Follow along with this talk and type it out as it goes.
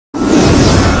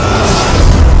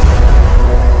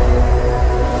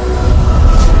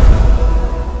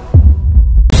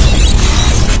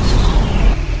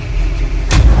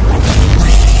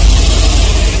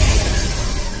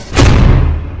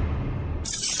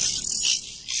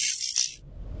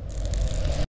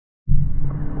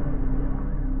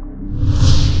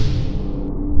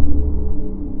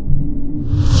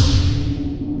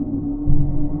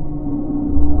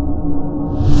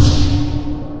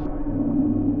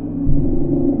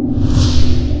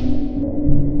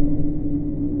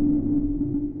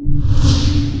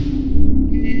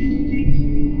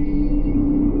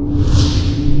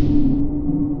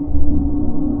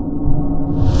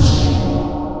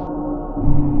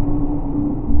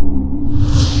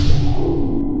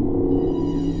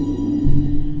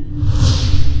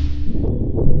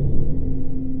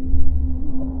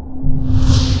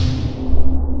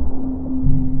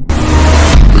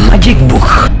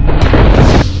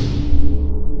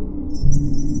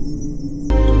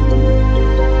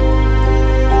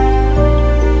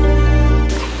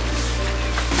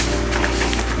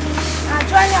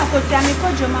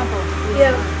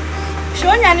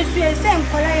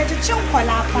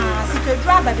kola pa si to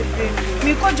dra ba bebre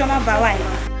mi ko joma ba wai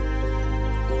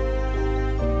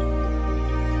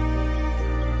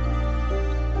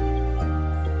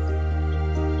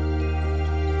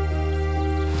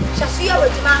Shasiya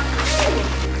wajima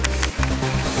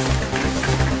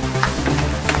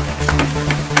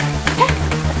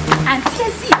Auntie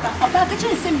Sipa oba ga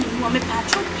chen se mi wo me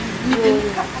patro mi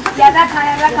ya da ka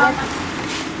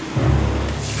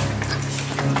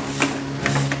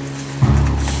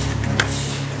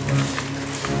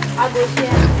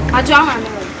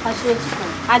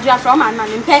Adwa from my man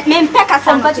me peka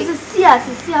some but see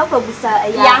obabusa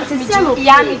ya ya me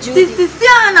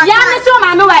so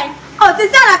ma me wai oh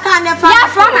sisi na kan ne fa ya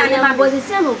from my man but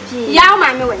sisi no pie ya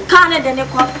ma me wai kan de ne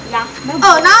ko ya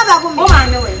oh na ba go me ma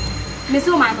me wai me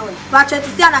so ma me wai ba che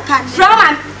sisi na kan from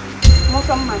my mo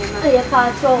from my man ye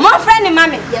pa cho mo friend ni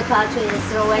mama ye pa cho ye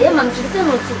sro wai ye mam sisi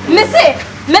no tu me say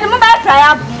me mo ba try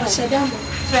abu mo shedam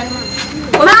friend man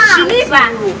Shini ba.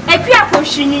 Epia ko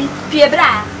shini pie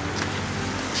bra.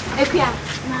 Epia.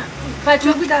 Na. Ba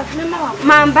jo bi da me ma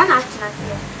ba na tena.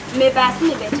 Me ba si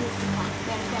me be ti.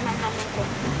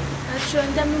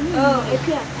 Oh,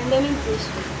 epia, and the minty.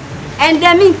 And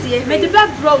the minty. Me the back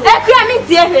bro. Epia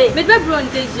minty he. Me the bro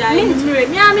ndeja. Me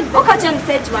me o ka chem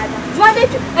say jwada. Jwada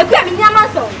epia me nyama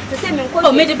so. Se say me nko.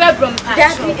 Oh, me the back bro pa.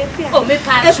 Oh, me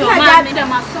pa show ma me da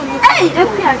ma so. Eh,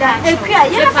 epia da. Epia,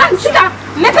 ye na fa sika.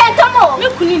 Me pentomo. Me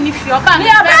kuni ni fi oba.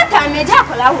 Me oba ta me ja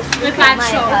kola wo. Me pa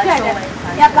show.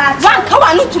 Ya ba. Wan ka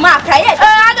wa no tuma aka ye.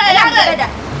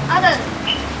 Ada.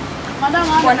 Madam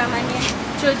Bona manye.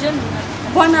 Chojem.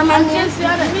 Bona manye.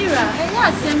 Mira.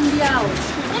 Enya sembia o.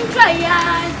 Entra ya.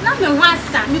 Na me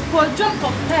wasa. Me ko jump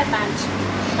up per bench.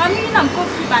 Na me na ko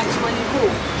free bench woni go.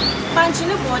 Bench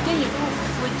ni bo de ye ko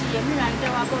fodi ye. Mira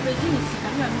nda wa bo be di ni sika.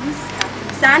 Me minister.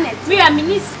 Sanet. Mira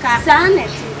minister.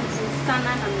 Sanet.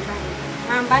 Stana na me.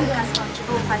 Ambani kasonto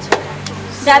go pacheka.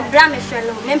 That bra me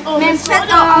fellow. Me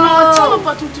fellow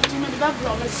patutu me ba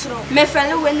bra me sro. Me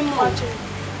fellow weni mo.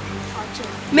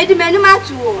 Me di menu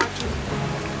matu o.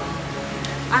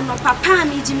 Ano papa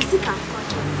mi jimisika.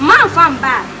 Man fam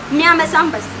ba. Me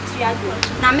amesamba situa do.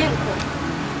 Na me nko.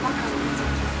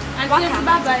 Anti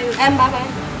baba yo. Baba.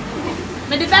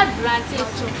 Me di ba bra anti.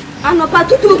 Ano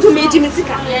patutu me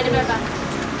jimisika. Me di baba.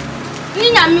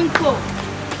 Ni nya mi nko.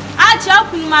 Acha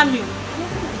kunu mami.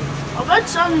 Oba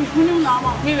chami kunu na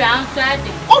ma. Mi ran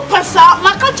Friday. O pasa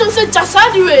makacho se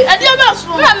jasadi we. E dia be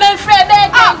so. Na me frɛ be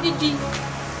didi.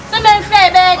 Se me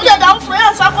frɛ be didi. O da frɛ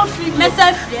ya sa ko free. Me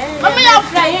se frɛ. Me ya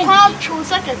frɛ kwa chu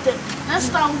sekete. Next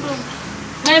time go.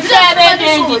 Me frɛ be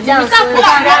didi. Sa ko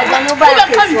frɛ no ba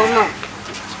ke so no.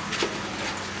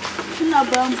 Kina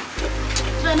bam.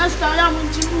 Se next time ya mun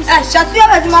ti. Shatu ya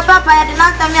ma papa ya de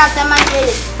last time ya tema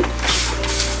ye.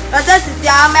 But that's the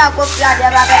army I go fly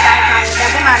the rabbit.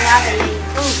 The man have a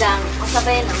down or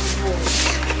Savannah.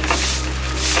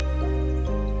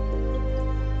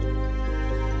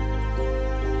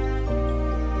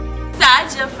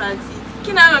 Saja Francis.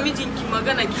 Can I meet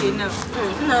Magana Kena?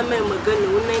 No, Magana,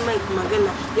 when I make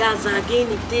Magana,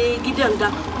 Yazagani, they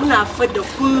Gidanga, Muna for the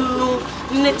Kulu,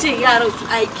 Nete Yaros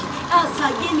Aiki,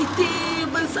 Azagani,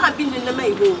 but Sabin in the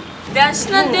Mayo. There's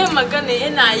nothing Magana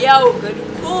in a yao.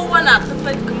 Oh, one after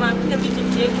fight command, never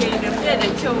take care of the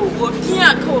show, or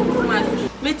Piaco,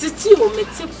 Metitio,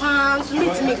 Metipans,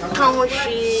 meet me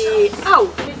country. Out,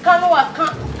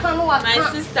 my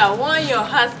sister, warn your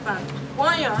husband.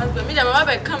 Warn your husband. Me, the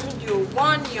mother come you,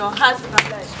 warn your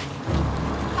husband.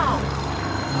 How?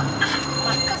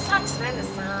 My cousin,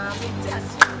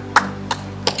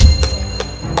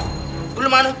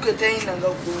 Gulman could take and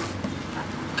go.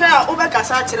 Ka oba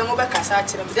kasa kire mo be kasa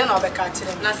kire me de na oba ka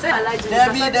kire me na se alaji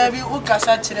Debbie o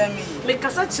kasa kire me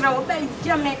kasa kire wo be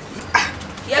ya me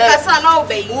ya kasa na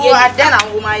oba yi o ade na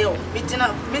wo ma yo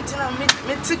mitina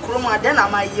meti kuro mo ade na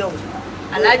ma yo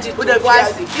alaji o de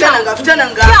kwasi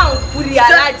fitenanga ya nkuri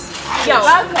alaji ya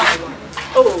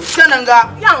oh fitenanga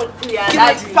ya nkuri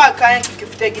alaji pa kayan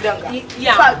kifite gidanga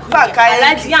pa kayan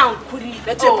alaji ya nkuri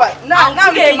let's say na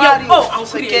we marry oh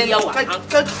ankuri yawa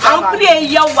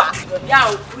ankuri yawa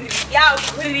ya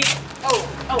nkuri oh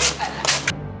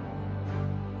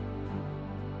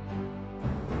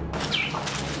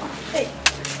hey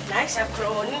nice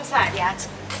pro inside yet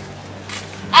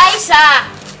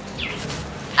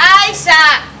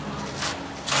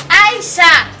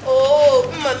Aisha oh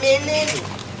mama nene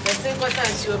Você gosta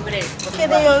de seu bread? Que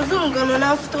daí eu zoom gano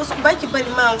na foto scuba que pode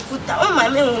mal futa. O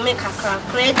mame o me kakra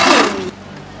credo.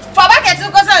 Fala que tu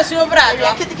gosta de seu bread.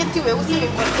 Eu que tu eu sei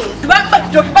importante. Vai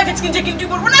que tu que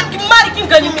mari que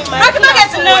ganho. Vai que não é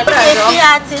não bread.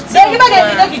 Daí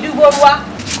vai que tu do boa.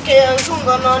 Okay, soon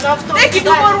gonna enough to take it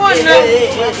over one.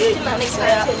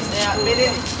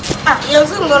 You're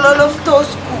soon gonna enough to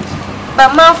school.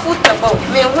 But my football,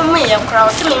 me who may have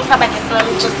crossed me for back at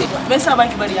Miss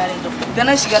Abanky Body Island.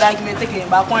 Then she got argument taking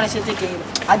back one she taking.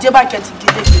 I just back at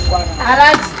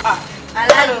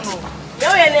I don't know.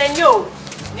 No, and you.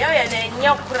 No, and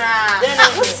your crowd. Then I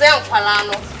will sell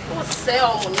Palano. Who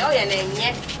sell no, and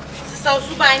yet. So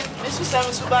Subai,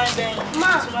 Mrs. Subai,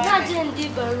 imagine the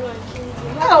baron.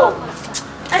 Oh,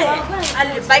 I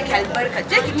live by Calberca.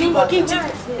 Take me walking to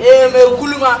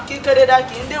Guluma, Kikada,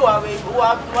 Kinde, why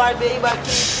baby back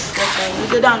in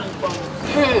the down.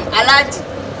 I like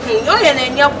it. No,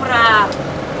 and your crowd.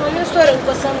 I'm sorry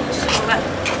for some.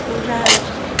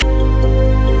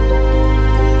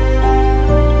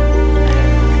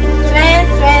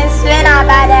 Swim out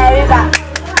by the river.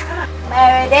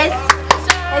 Marry this.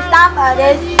 It's time for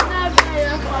this.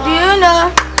 Do you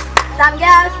know some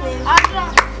girls name?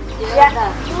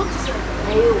 Yeah.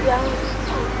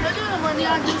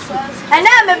 And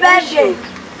now my birthday.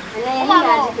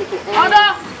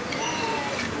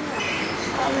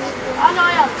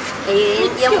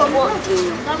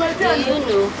 Do you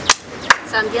know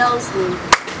some girls name?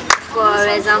 For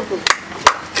example,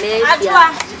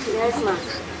 yes, ma'am.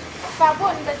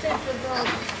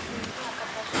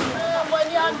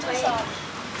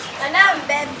 And I'm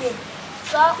baby.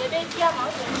 So, the baby, I'm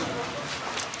out.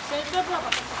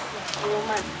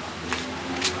 Woman.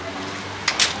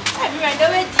 I'm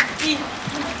ready to eat.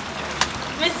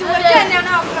 Mr. Wajan, you're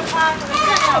not the pan.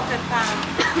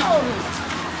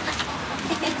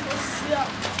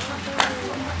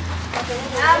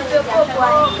 I'm the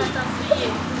boy.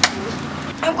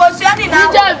 You go see now.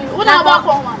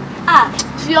 Ah,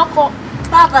 Fioko.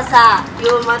 Papa, sir,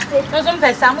 you must say, doesn't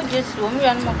pay some of you swim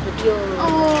and mock with you.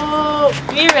 Oh,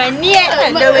 we're near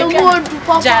and the wood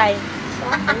jai.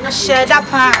 Shed up.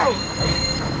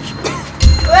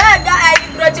 Where are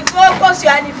you brought to focus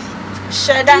your enemy?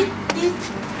 Shed up.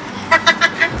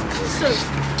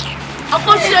 Of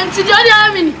course, you don't see the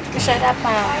army. Shed up.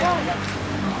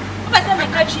 But I'm a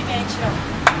country venture.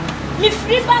 Me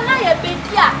free banana,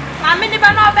 baby. I'm in the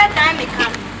banana bedtime.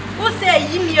 Who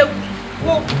say you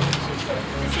walk?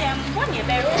 One year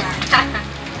very well.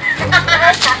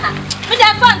 But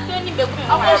I found so many people.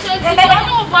 I don't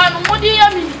know what do you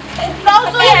mean?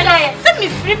 Send me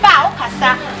free bow,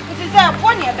 Cassa. It is a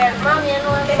 1 year very well.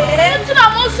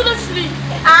 I'm also asleep.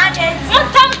 One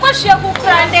time question who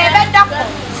cried there, but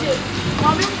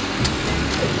Mommy,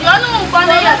 you know,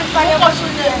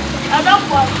 I don't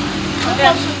want.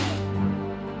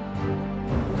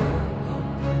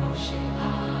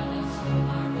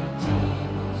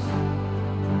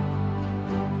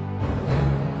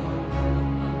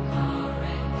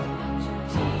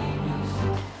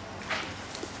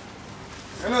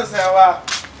 No, say what?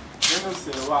 No,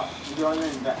 say what? You don't know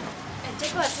that.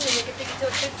 Take us to make a picture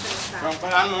of pictures. I'm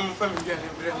from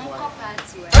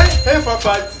Hey, for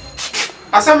party.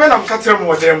 As a man, I'm cutting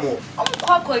more demo.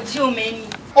 I'm quite Joe many.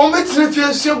 Oh, make me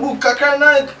feel so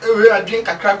Kakana, I drink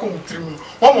a crack on trim.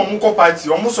 One more party,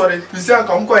 almost sorry. You say I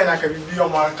come going, I can be your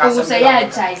man. I will say, I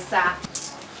sir.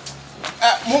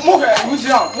 Who's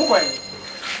young?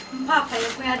 Papa,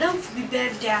 I don't be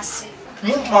bad, Jassy.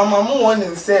 Mamma, one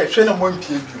and say, Shannon won't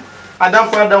give you. I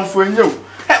don't fall down for you.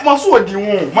 Must what you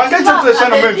want. My get to the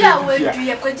Shannon. I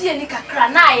could do any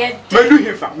cranaya.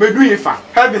 Maybe if I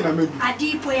having a maybe. I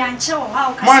deep way and show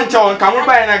how my child come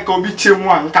by and I go be chill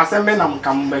one. Casamen,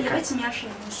 come back. Come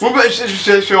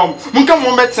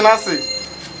on, better than I say.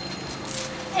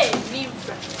 Hey,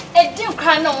 a dear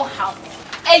cry no how.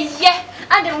 Yeah,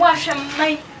 I didn't wash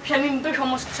my shamin bishop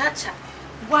almost touch her.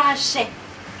 Wash it.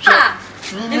 Ah.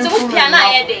 Into piano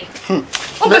a day.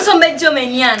 Open some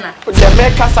Benjaminiana. The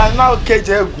makers are now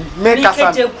KJ,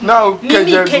 makers now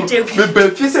KJ.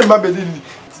 The Fis and Babylon.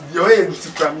 Your head to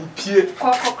come Pierre.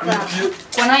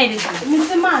 When I did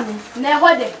Mr. Mammy,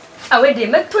 never day. I wait, they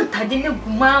met put I didn't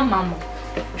mamma.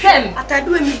 Shem, I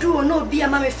do me do no be a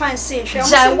mammy fine say.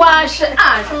 Shall wash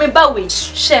me bowie.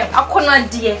 Shem, I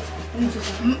couldn't dear.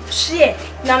 Share,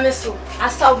 Namiso, I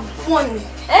saw one.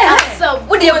 So,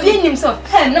 would you be him so?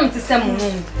 Pen them to some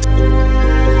moon.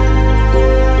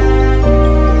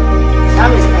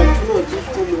 Some is like to know this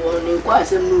to you on in quite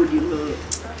some mood, you know.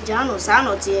 Jano,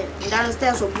 Sanot here,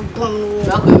 downstairs of Bum,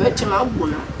 Rock, to my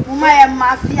bona. My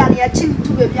mafia, your chin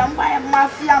to be young by a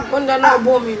mafia, under no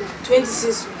bombing,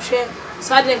 26 share.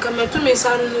 Suddenly come to me,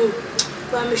 son.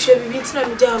 I'm sure we beat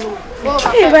them down.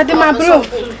 Hey, but my bro.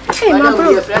 Hey, my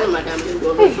bro.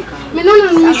 Me no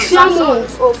shamu.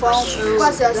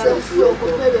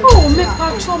 Oh, me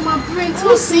patrol my brain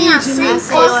to see.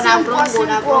 Oh, na brongo.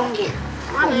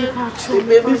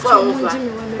 Baby for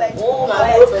oh,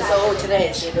 my open so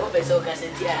today, she open so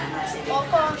cassetia.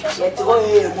 Yet,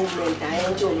 oh, movement, I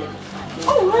enjoy it.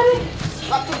 Oh, really?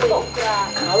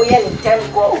 How you can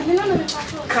go?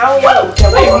 How you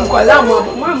can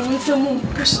go? Mamma, some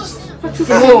precious.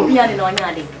 Oh, Yanni, no,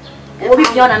 Yanni. Oh, be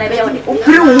beyond an ability.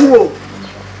 Oh,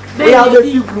 they are the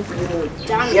few group.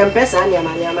 Young person,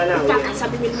 Yamana.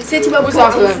 Say to my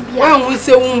boss, one will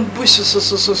say, bushes.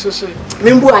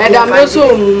 Limbo, I am also.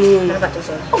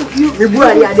 Oh, you boy,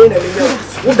 I didn't know.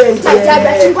 Who bent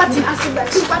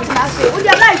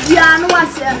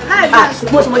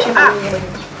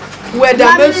where the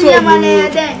vessel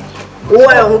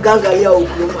who ganga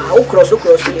cross the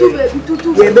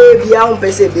baby, I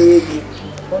won't say baby.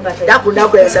 That could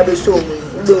not be so.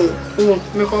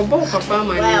 Make a book of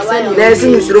my there's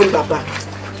in his room, Papa.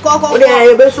 Coco,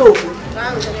 there be so.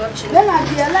 Then I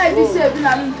realize this is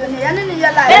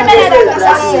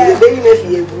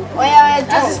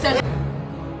assistant.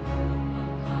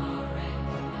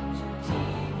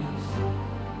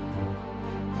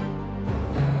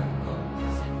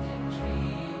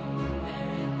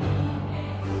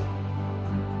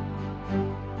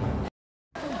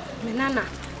 Menana,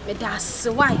 me das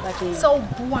why so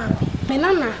buam.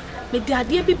 Menana, me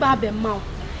daddy be babe mouth.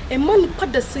 A money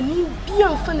put the same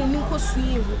beyond funny ninko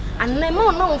swim, and my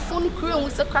mom now phone crew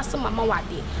with a crust of mamma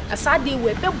wadi. A sad day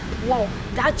where beb wow,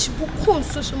 that you book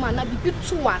social man, I be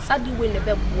too one, sad day when the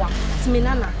beb wow.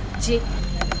 Menana, J.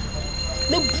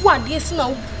 The bois dear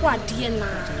snow, what dear na.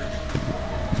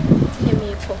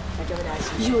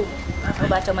 You,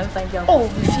 but my find you. Oh,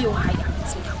 we feel higher.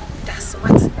 That's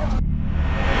what.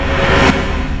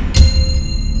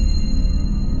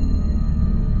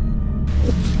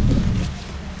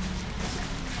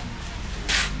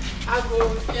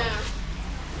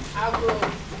 I go.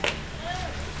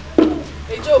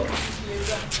 A joke.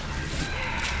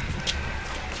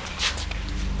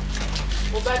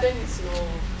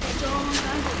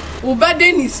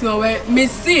 Obaden is no way. Me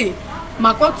say,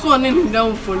 my cotton on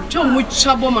down for John with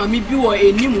trouble, mammy, you or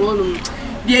a new one.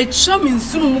 The charming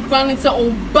soon planets are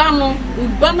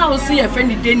Obana will see a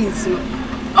friendly Dennis.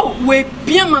 Oh, we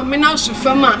Piama Menage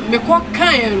Fama, me call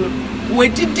Cayan. We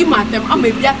did them, I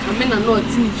may be a coming and not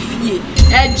in fear.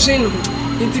 Edging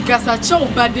into Casacho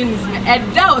Baden is a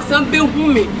dow something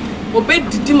whom me obey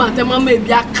the matter, may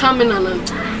be a coming and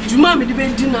Juma me the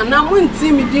dinner. Now, one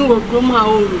team me didn't work from my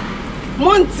own.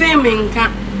 One team in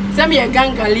camp, send me a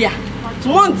gangalia.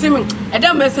 One team, a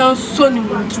damn sound sonny,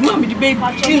 Juma me the baby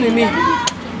dinner me.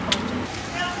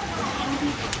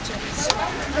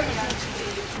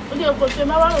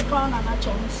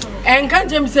 And can't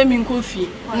James send me coffee.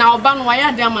 Now, ban why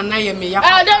I damn and I am me.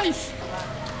 Ah, that is.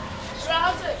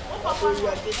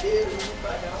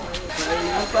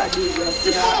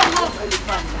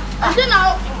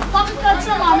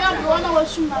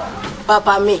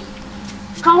 Papa me.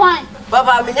 Come on.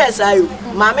 Papa me, yes, I.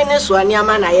 Mammy, this one, your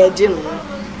man, I had Jim.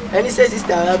 And he says,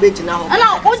 Sister, I'll bet you now. And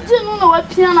I didn't know what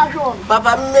piano.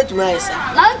 Papa met my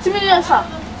son. 90 minutes, sir.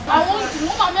 I want to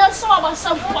know my son about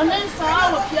some condensed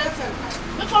hour piazza.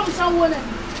 From someone.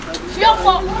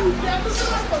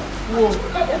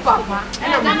 Papa,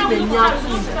 and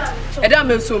I'm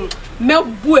going to some milk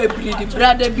boy, pretty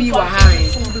brother be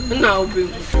behind. Now,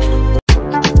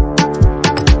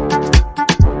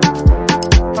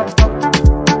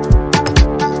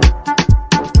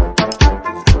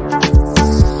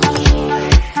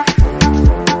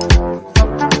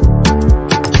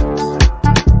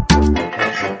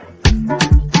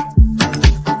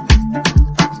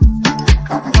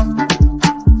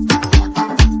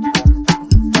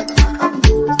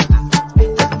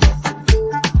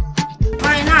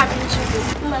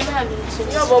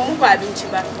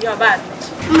 you're bad.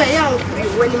 My young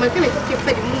when you make it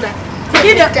for the moon.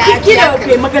 Get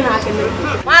okay, Magana.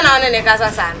 One on in the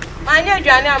Casa. My dear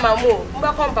Joanna, Mamu,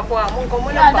 Mbacom Papa,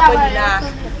 Muncomuna.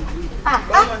 Ah,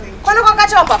 Conoco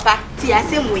catch up, Papa. See, I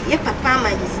say, we, Papa,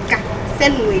 my scat,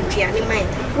 send me Gianni mine.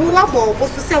 Who are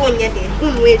was to say when you're there?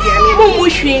 Whom we are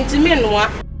wishing to me, no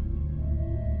one.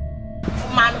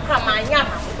 Man, come on,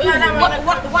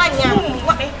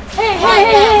 what?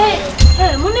 Hey.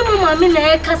 Money, Mamma,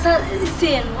 I Casa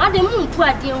saying, what the moon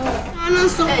poor dear. I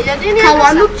so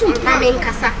I look to Mamma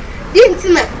Casa. Didn't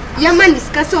Yaman is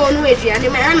Casa on way, and the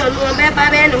man on one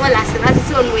baby and all as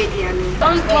on way.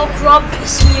 Don't talk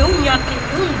rubbish, you yapping,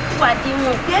 poor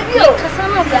dear. Give you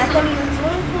Casano,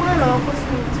 one or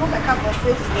a cup of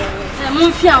fish.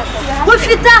 Mufia,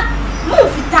 Mufita.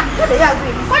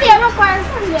 What do you have a fire?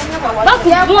 But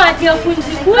you have no idea when you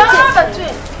go.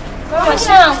 Oh,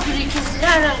 shall we?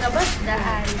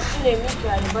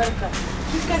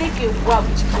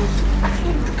 Hello,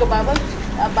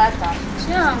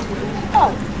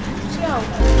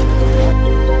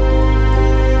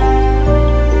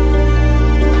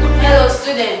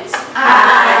 students.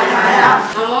 Hi, madam.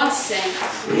 I want to say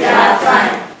we are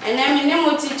fine. And then my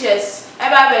name teachers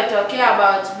ever talking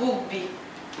about book B.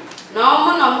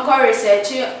 Now I'm going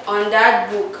research on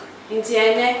that book. In the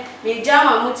end, me jam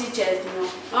my teachers no.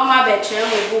 No my better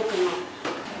my book no.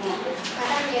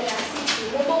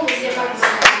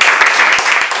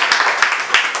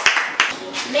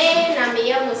 Me na me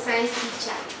young science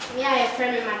teacher. Me I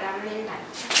friend me Madam Linda.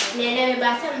 Me na me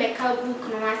ba se me ka book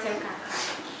no asem kaka.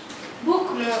 Book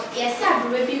no yes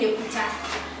abro bi ne kuta.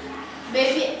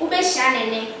 Baby ube hia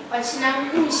nene, o china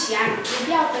hu hia no.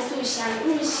 Baby a person hia no,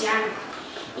 hu hia no.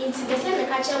 Inti be se me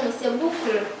ka che me say book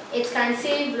no, it can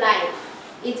save life.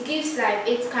 It gives life.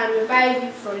 It can revive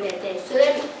you from the dead. So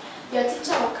let me, your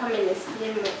teacher will come and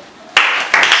explain more.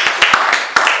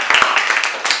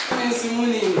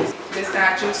 Mr.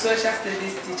 Achu, social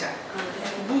studies teacher.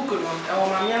 Book no, our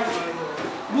mamma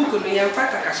book no, young fat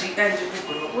Takashi and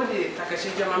book. What did Takashi,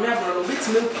 your mamma brought a bit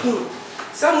milk cool.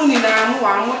 Some in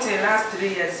our motor last 3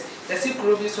 years, the sick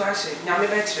ruby swash, Yammy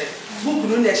Betre. Book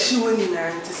no, the shoe in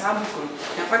and to Sabuko,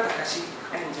 and fat Takashi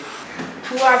and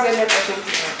who has any question to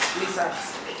Lisa?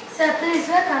 Sir, please,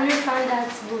 where can we find that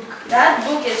book? That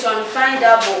book is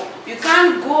unfindable. You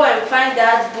can't go and find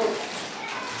that book.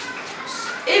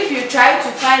 If you try to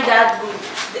find that book,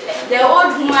 the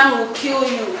old woman will kill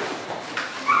you.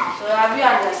 So have you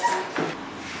understand?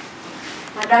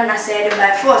 Madam said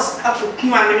by force, I could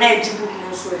come and manage the book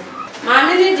no swear.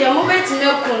 Mammy need your movie to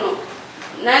milk no.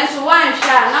 Nice one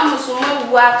shall now so more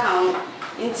work on.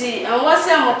 Indeed, and what's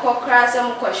a more cockras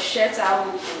and more shirt I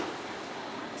will do.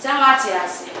 Some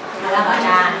Matias.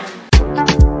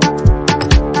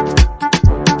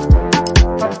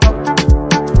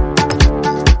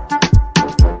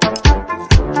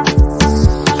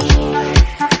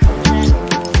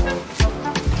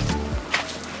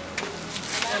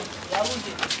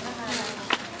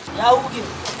 Yaugi.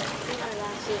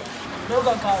 No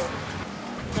go go.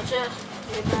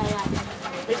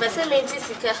 We must say me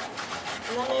Jessica.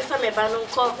 No me fa me ba no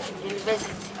ko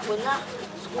university. Bona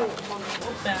school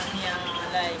Open here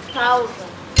like 1,000.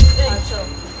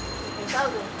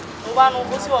 Oba no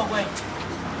go see what going.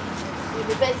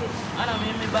 University. Ana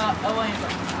me ba awon ba.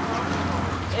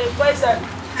 Eh, boys are.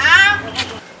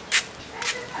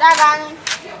 Dagani.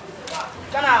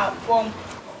 Kana form.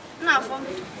 Na form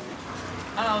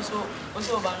Ana also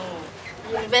Oba no.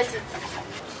 university.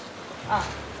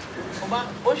 Oba,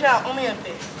 Osha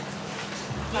Omiempe.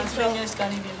 Man, strangers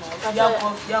can even more.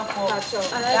 Yakov. Dash.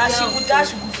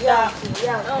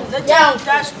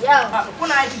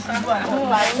 Kuna iti kujua.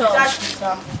 Dash.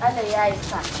 Ana ya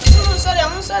isa.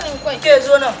 I'm sorry, quite.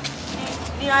 Kezo no.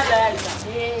 Ni ada ya isa.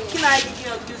 Kina iti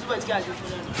kina kizuba tika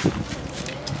jufuna.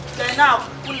 Kana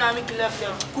kuna mikilafia.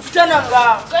 Kufutana nga.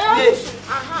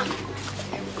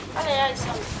 Ana ya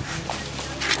isa.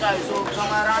 So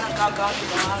kamarana kaka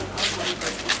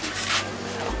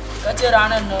kace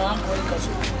ranar nan an kori ka so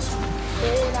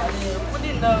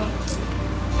kudin nan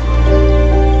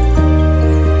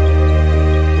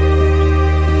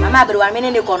mama bere wa mene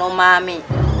ne kono mami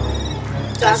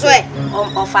Taso e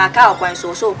o fa ka o kwan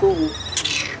so ko wu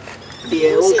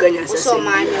Dear, who can you so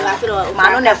man you afiro ma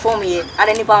no na form ye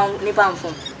ade nipa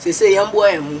mfom say, young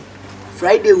boy,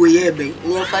 Friday we here, baby.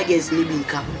 Near Fagas living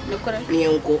camp. Near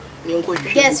Uncle.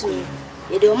 Guess me.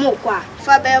 You do more qua.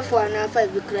 Fa bear for an alpha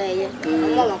be cray.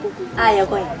 Mama cuckoo. ah ya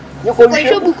kwan You could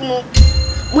show book no.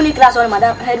 muni class on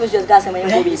madam headmistress gas am yan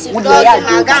bobi Would you have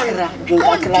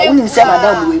say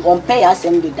madam we on pay us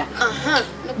and do that?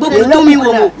 Book no me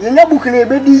wo. You know book na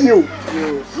be di you.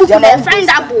 Book na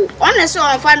findable. Honestly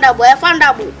unfindable,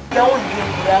 findable. You won't be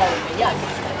yeah.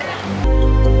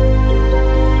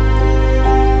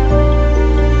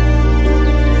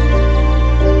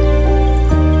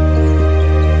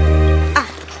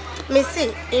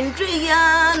 Missy,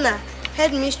 Indriana,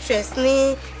 headmistress,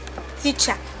 ni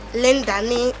teacher, Linda,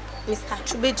 ni Mr.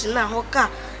 Chubejina Hoka,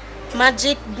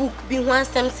 magic book, be one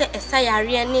sem say a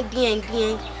sayari ni dien.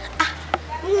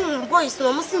 Boys,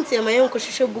 no, must say my uncle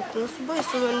should book, no,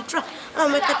 boys, no, try. I'll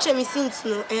make a chemi since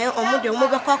no, or mobile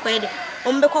mobile quack,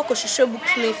 Coco should book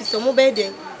me if it's a mobile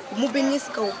day, moving his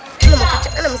go.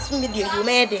 I'm assuming you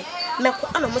made it. Make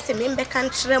one of my member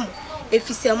can't tremble if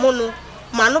it's a mono,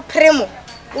 mano premo.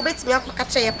 Ubet me up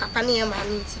catch your papa near my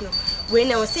meeting.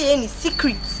 When I was say any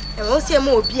secrets, and won't say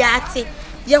more beate.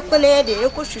 Yakone, the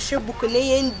Yoko should book an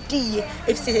A&D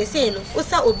if they say no,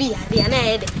 Osa Obi, the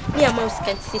Anad, near mouse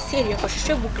can say serious for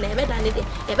should book never than it,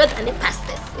 never than the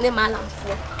pastors, near Malam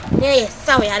for. Nay,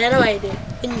 sorry, I don't know idea.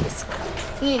 Yes.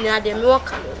 Ni na de me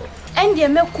waka. Ende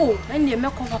meko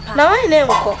papa. Na why na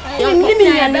meko? Ni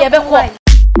na de beko.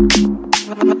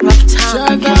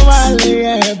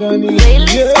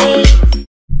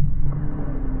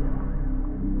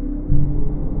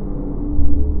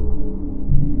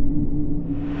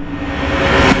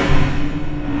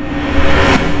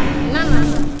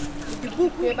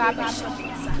 Baba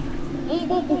Shopisa.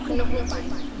 Umbo book no ban.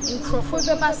 In Crawford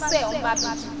Baba say on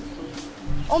Baba.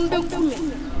 Umbe kume.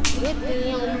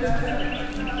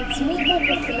 It's Mumbo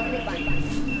book no ban.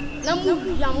 Namu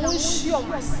yamu sure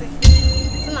mase.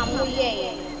 Namu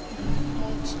ye.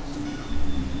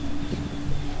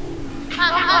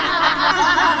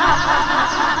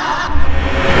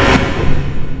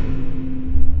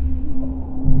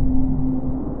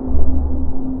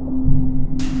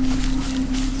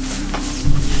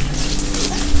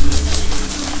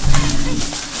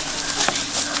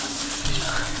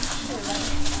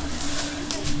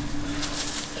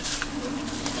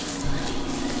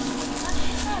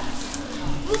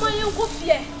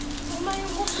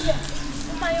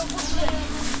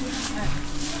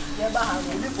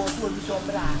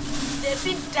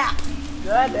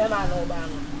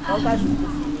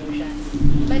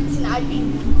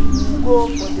 Go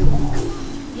for the book.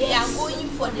 We are going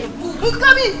for the book. Who's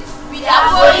coming? We are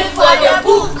going for the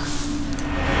book.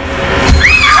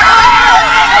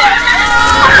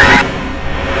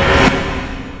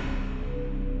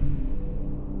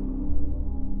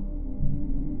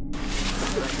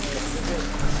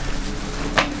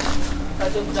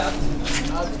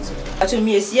 Actually,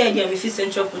 me see again me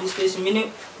Central Police Station.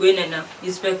 Me we na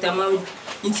Inspector Maud.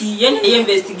 Inti ye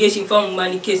investigation for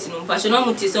money case no. But no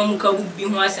mo tese mo ka bi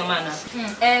ho asema na.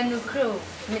 No crow.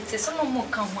 Me tese no mo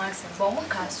ka ho asema. But mo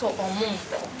ka so omo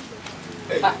nko.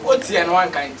 What's here no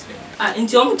one kind?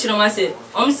 Inti omo kire ma say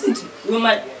omo sinti we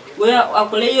ma we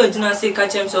akole ye odina say ka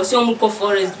chem so omo ko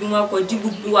forest bi mo akodi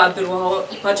gugu wa bere ho.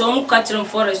 But omo ka kire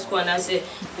forest ko na say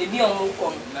bebi omo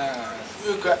ko. Na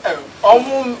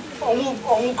omu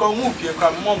pie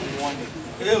kwa mom woni.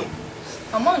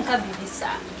 Omo nka bibisa.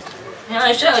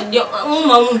 Ya sure de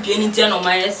omo pie ni tie no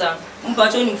ma yesa.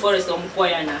 Mpacho ni forest omo ko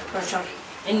ya na.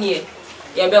 Enie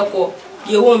ya be ko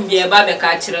ye won bia ba be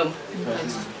ka kire m.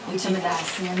 Nti me da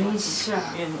ase na me sure.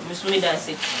 Me so me da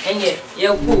ase. Enie ye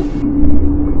ko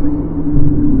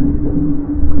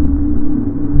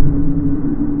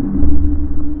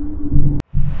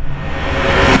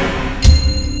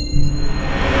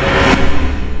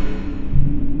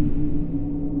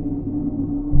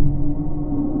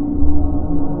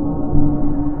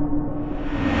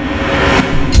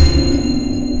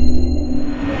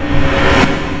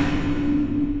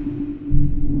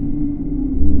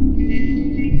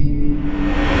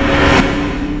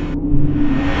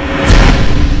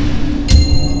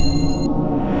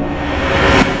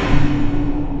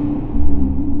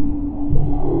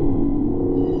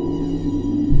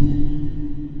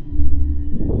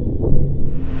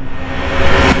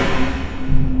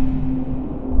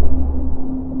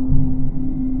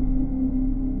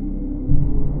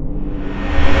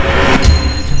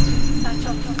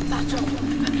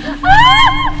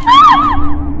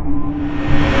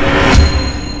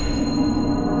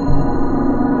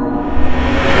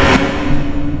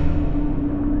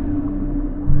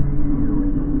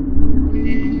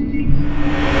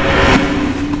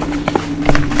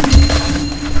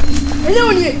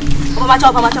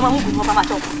Papa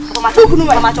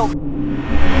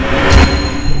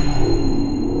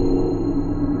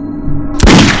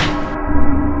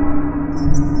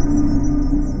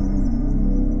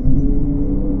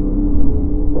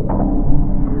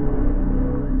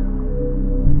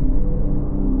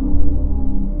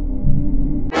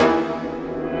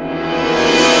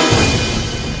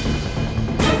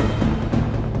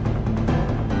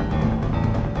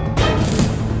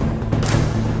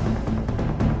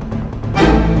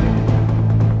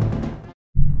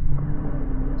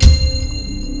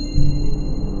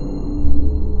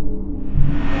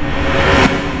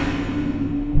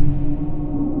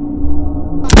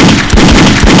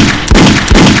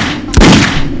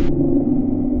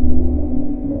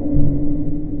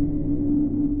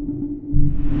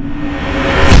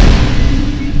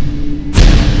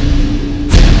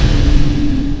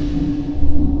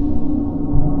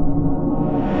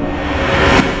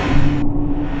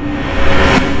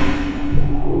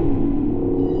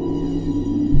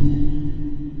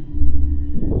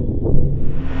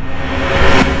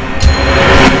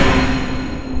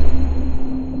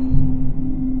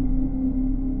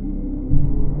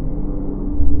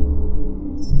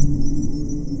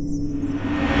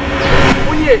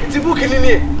Tibu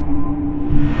kinini